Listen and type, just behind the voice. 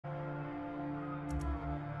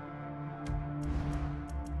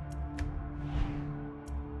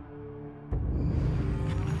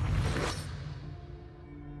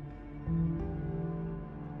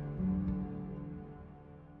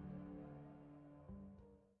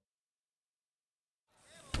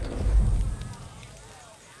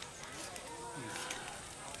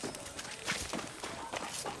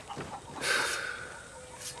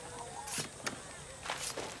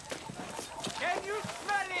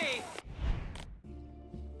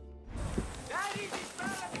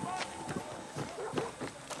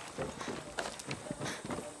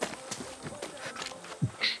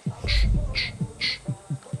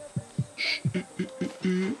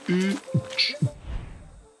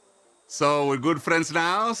So we're good friends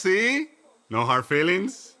now, see? No hard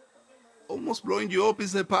feelings? Almost blowing you up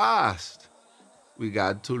is the past. We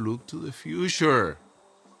got to look to the future.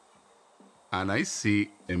 And I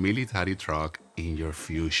see a military truck in your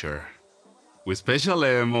future. With special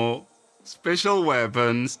ammo, special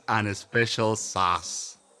weapons, and a special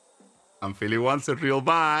sauce. And Philly wants it real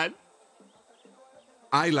bad.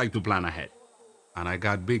 I like to plan ahead. And I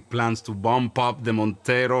got big plans to bump up the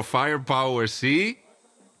Montero firepower, see?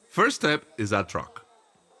 First step is that truck.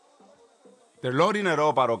 They're loading it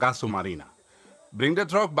up at Ocaso Marina. Bring the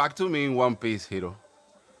truck back to me in one piece, Hiro.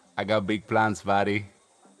 I got big plans, buddy.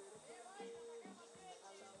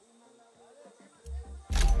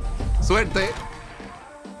 Suerte.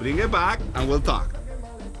 Bring it back and we'll talk.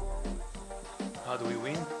 How do we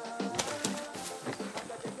win?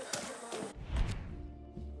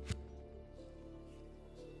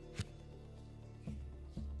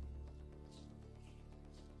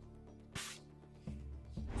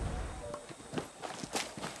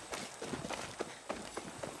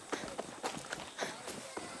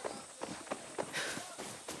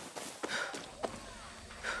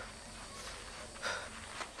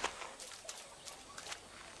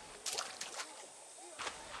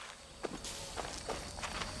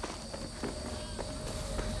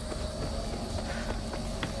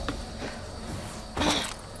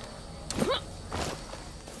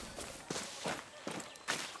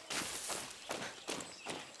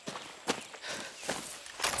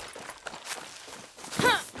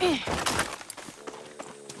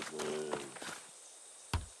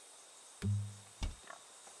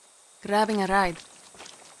 Grabbing a ride.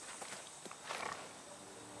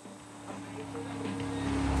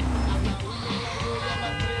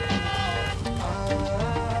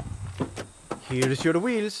 Here's your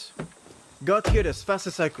wheels. Got here as fast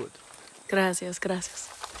as I could. Gracias, gracias.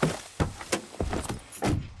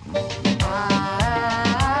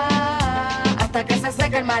 Hasta que se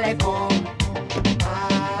seque el malecón.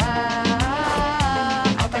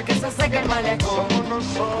 Hasta que se seque el malecón. Somos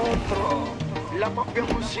nosotros, la mafia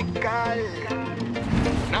musical.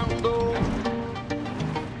 Nando,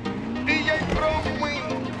 DJ Promi,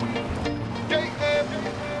 JF,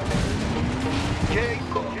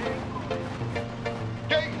 Jacob,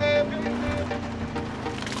 JF.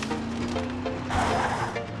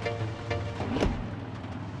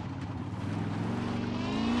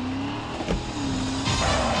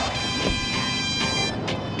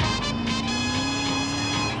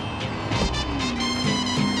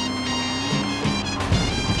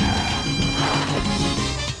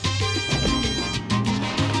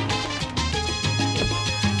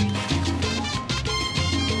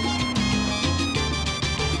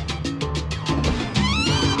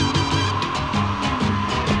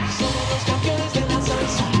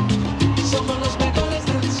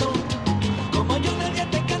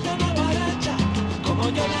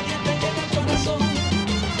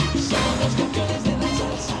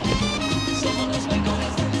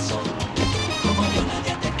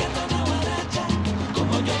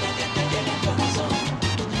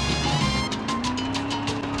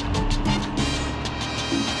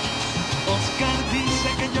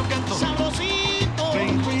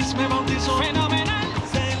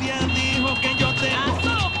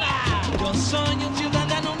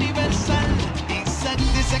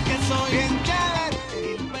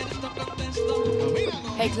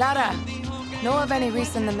 Hey, Clara. Know of any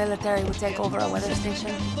reason the military would take over a weather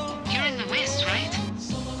station? You're in the West, right?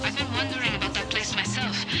 I've been wondering about that place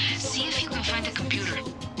myself. See if you can find a computer.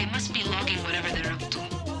 They must be logging whatever they're up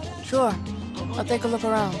to. Sure. I'll take a look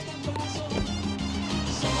around.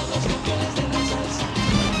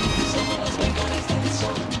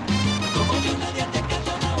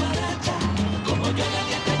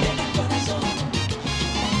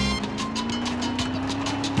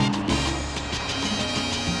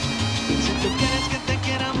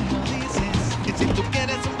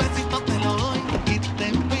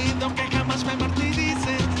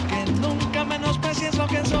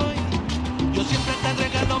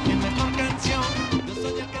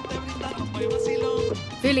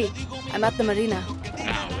 Philly, I'm at the marina.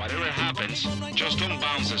 Now, whatever happens, just don't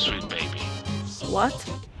bounce the sweet baby. What?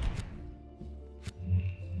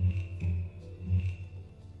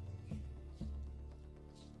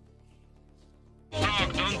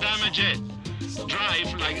 Dog, don't damage it.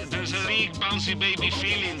 Drive like there's a big bouncy baby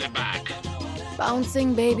Philly in the back.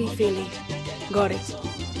 Bouncing baby Philly. Got it.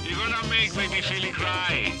 You're gonna make baby Philly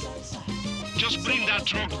cry. Just bring that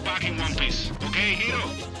truck back in one piece, okay, Hiro?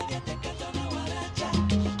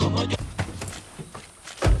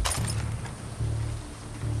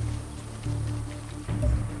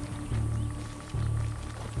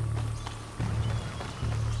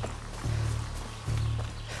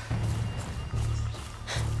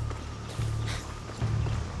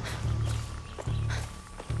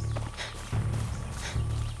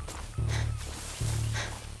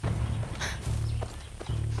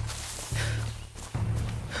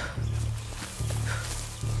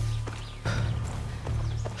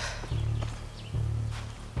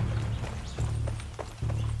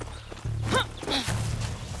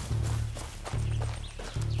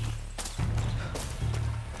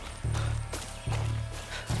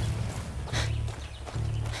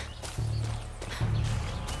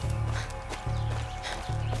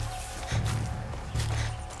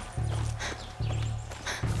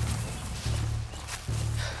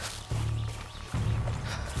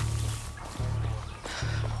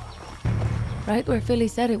 Right where Philly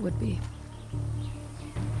said it would be.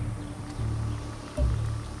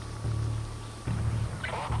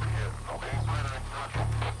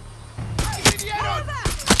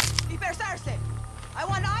 Dispersarse! I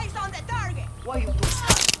want eyes on the target! Why you do?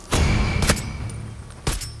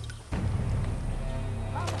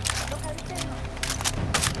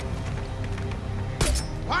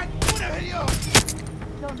 ¡Ay, una herido!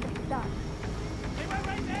 ¿Dónde está?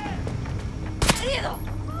 ¡Herido!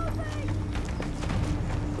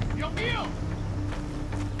 ¡Dios mío!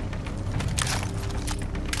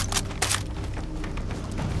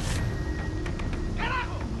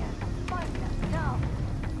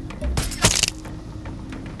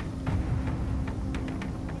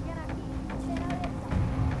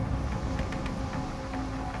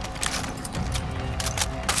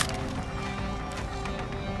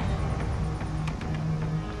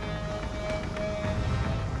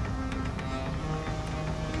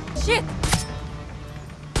 Shit!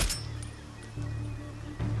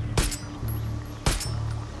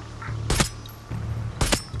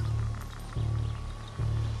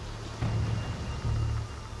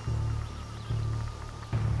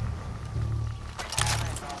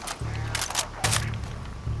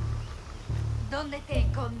 ¿Dónde te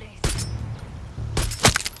escondes?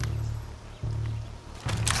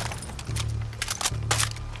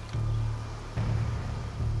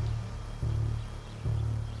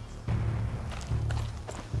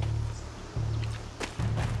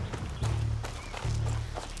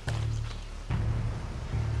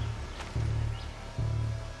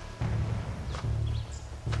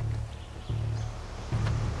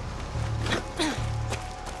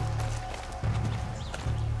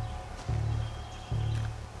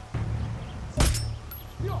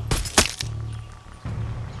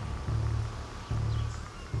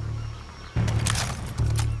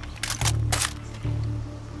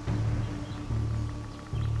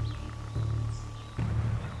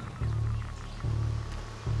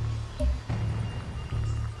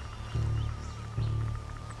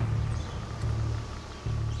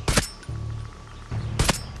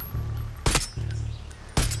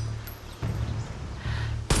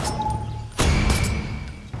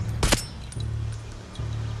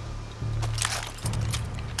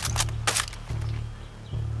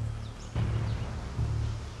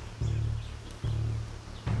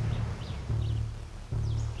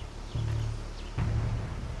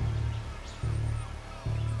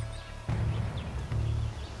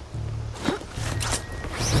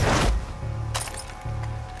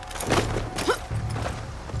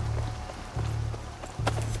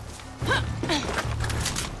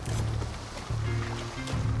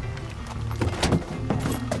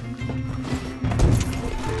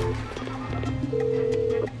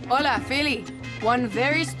 Hola, Philly. One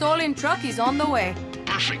very stolen truck is on the way.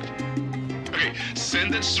 Perfect. Okay,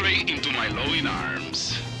 send it straight into my loving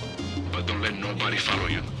arms. But don't let nobody follow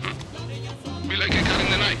you. Huh? Be like a cat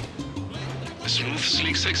in the night. A smooth,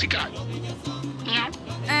 sleek, sexy cat.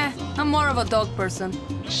 I'm more of a dog person.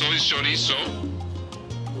 So is Chorizo.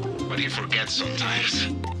 But he forgets sometimes.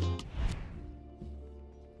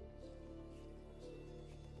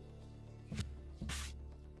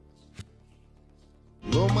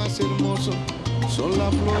 Lo más hermoso son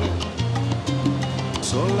las flores,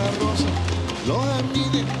 son las rosas, los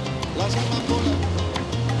jazmines, las amapolas.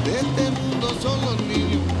 De este mundo son los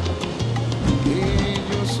niños.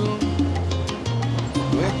 Ellos son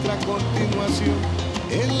nuestra continuación.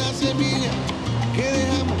 Es la semilla que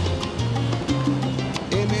dejamos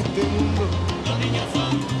en este mundo. Los niños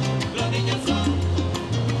son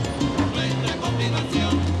nuestra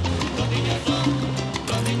continuación. Los niños son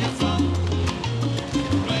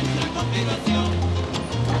nuestra continuación.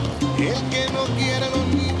 El que no quiera a los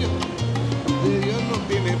niños, de Dios no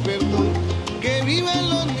tiene perdón. Que vivan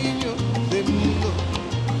los niños del mundo,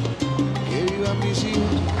 que vivan mis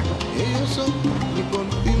hijos. Ellos son mi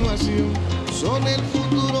continuación, son el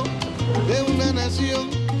futuro de una nación.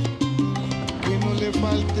 Que no le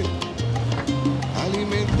falte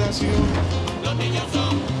alimentación. Los niños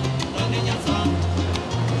son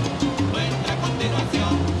nuestra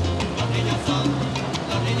continuación. Los niños son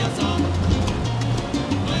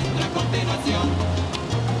nuestra continuación.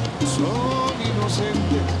 Son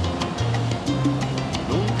inocentes,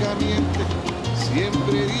 nunca mienten,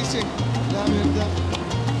 siempre dicen la verdad.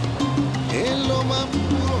 Es lo más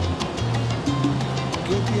puro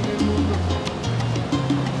que tiene el mundo.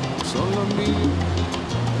 Son los niños,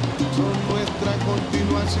 son nuestra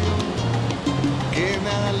continuación. Que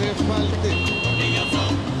nada les falte. Los niños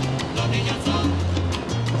son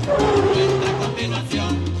nuestra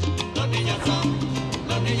continuación. Los niños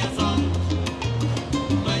son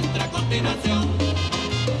nuestra continuación.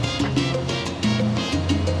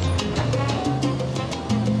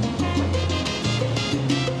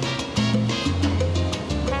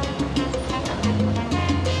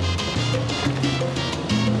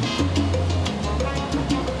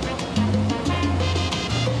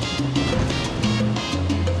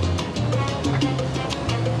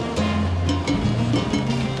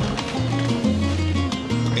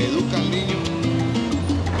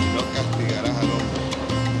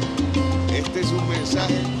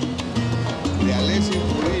 mensaje de Alessio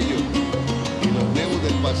Murillo y los Neus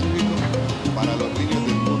del Pacífico para los niños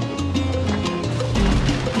del mundo.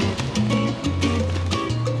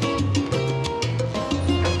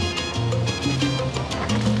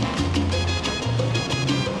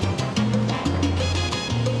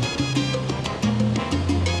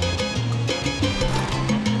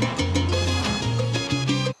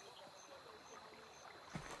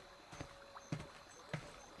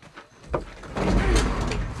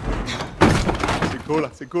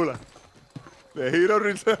 Sikula. The hero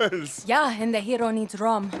returns. Yeah, and the hero needs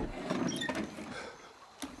rum.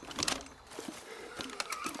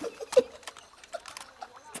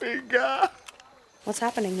 Pinga. What's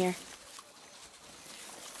happening here?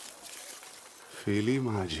 Philly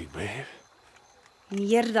magic, babe.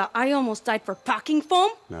 Mierda, I almost died for packing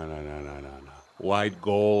foam. No. White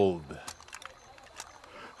gold.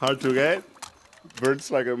 Hard to get.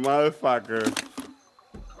 Burns like a motherfucker.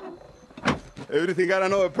 Everything got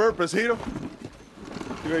another purpose, hero.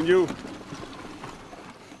 Even you.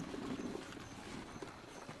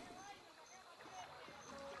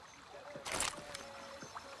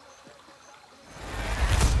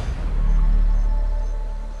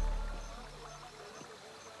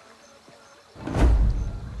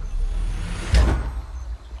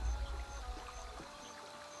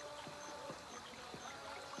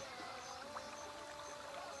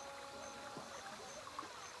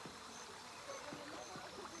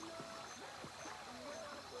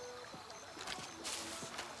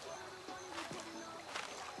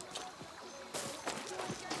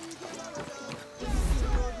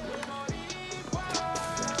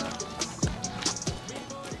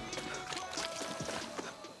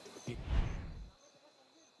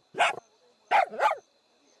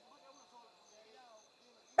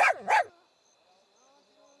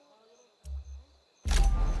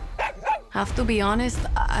 Have to be honest,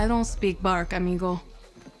 I don't speak bark, amigo.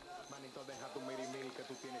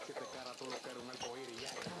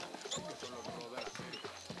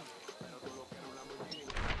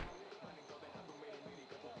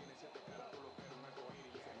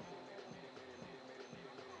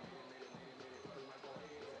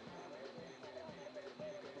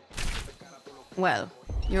 Well,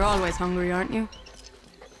 you're always hungry, aren't you?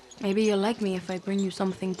 Maybe you'll like me if I bring you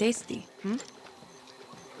something tasty, hmm?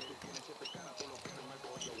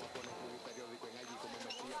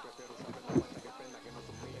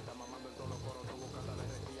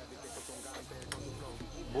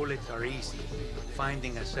 Bullets are easy.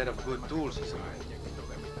 Finding a set of good tools is hard.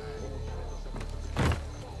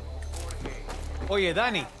 Oye,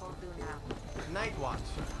 Danny. Night watch.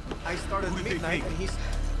 I started midnight and he's...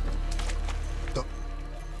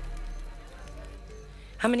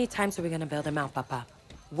 How many times are we gonna bail them out, Papa?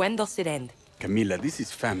 When does it end? Camila, this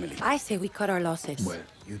is family. I say we cut our losses. Well,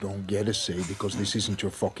 you don't get a say because this isn't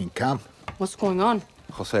your fucking camp. What's going on?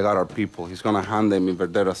 Jose got our people. He's gonna hand them in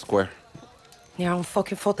Verdera Square. Their own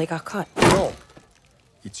fucking fault they got cut. No,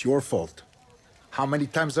 it's your fault. How many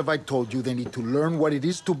times have I told you they need to learn what it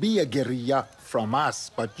is to be a guerrilla from us?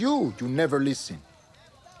 But you never listen.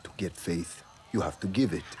 To get faith, you have to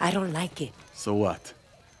give it. I don't like it. So what?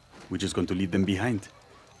 We're just going to leave them behind?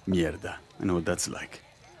 Mierda. I know what that's like.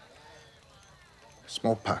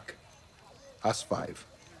 Small pack. Us 5.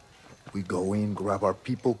 We go in, grab our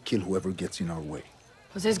people, kill whoever gets in our way.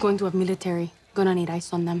 Jose's going to have military. Gonna need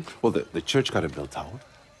eyes on them. Well, the church got a bell tower.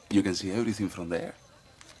 You can see everything from there.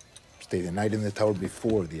 Stay the night in the tower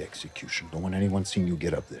before the execution. Don't want anyone seeing you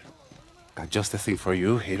get up there. Got just the thing for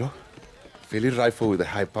you, hero. Philly rifle with a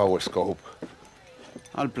high-power scope.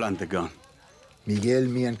 I'll plant the gun. Miguel,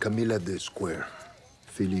 me, and Camila at the square.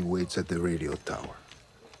 Philly waits at the radio tower.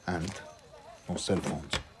 And no cell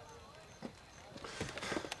phones.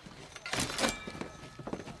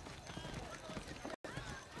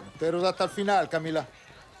 Enteros hasta el final, Camila.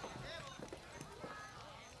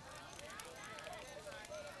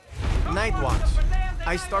 Night watch.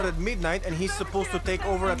 I started midnight and he's supposed to take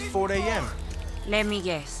over at 4 a.m. Let me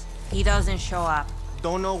guess. He doesn't show up.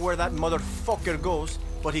 Don't know where that motherfucker goes,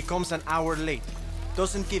 but he comes an hour late.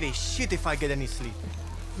 Doesn't give a shit if I get any sleep.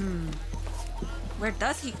 Where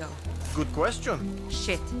does he go? Good question.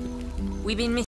 Shit. We've been missing